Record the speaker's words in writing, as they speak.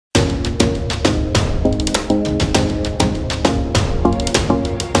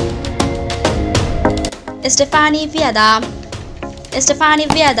Stephanie Viada. Stephanie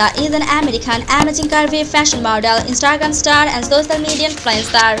Viada is an American emerging curvy fashion model, Instagram star, and social media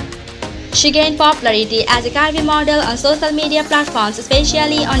influencer. She gained popularity as a curvy model on social media platforms,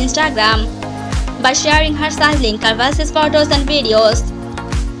 especially on Instagram, by sharing her styling, curvaceous photos and videos.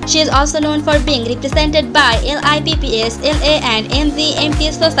 She is also known for being represented by LIPPS, LA, and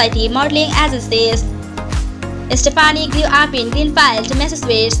MZMT Society modeling agencies. Stephanie grew up in Greenfield,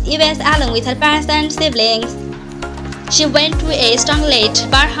 Massachusetts, US, along with her parents and siblings. She went to a Strongleat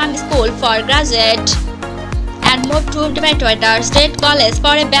Barham School for graduate and moved to Detroit State College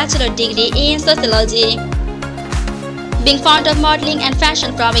for a bachelor degree in sociology. Being fond of modeling and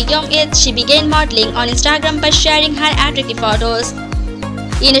fashion from a young age, she began modeling on Instagram by sharing her attractive photos.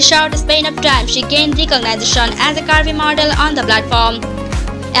 In a short span of time, she gained recognition as a curvy model on the platform,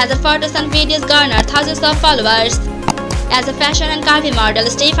 as her photos and videos garnered thousands of followers. As a fashion and curvy model,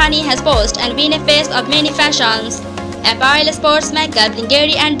 Stephanie has posed and been a face of many fashions: apparel, sports, makeup,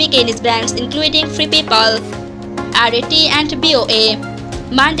 lingerie, and bikinis brands including Free People, RAT and BOA,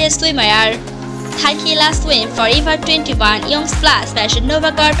 Monday Swimwear, Thaikila Swim, Forever 21, Young's Plus, Fashion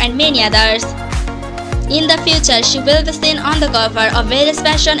Nova Corp, and many others. In the future, she will be seen on the cover of various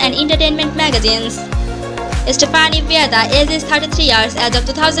fashion and entertainment magazines. Stephanie Viada ages 33 years as of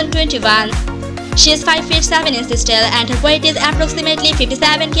 2021. She is 5 feet 7 inches tall and her weight is approximately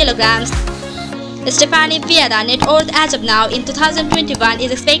 57 kilograms. Stephanie Viada net worth as of now in 2021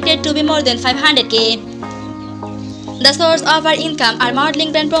 is expected to be more than 500k. The source of her income are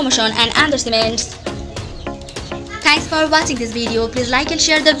modeling, brand promotion, and endorsements. Thanks for watching this video. Please like and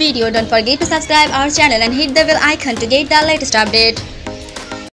share the video. Don't forget to subscribe our channel and hit the bell icon to get the latest update.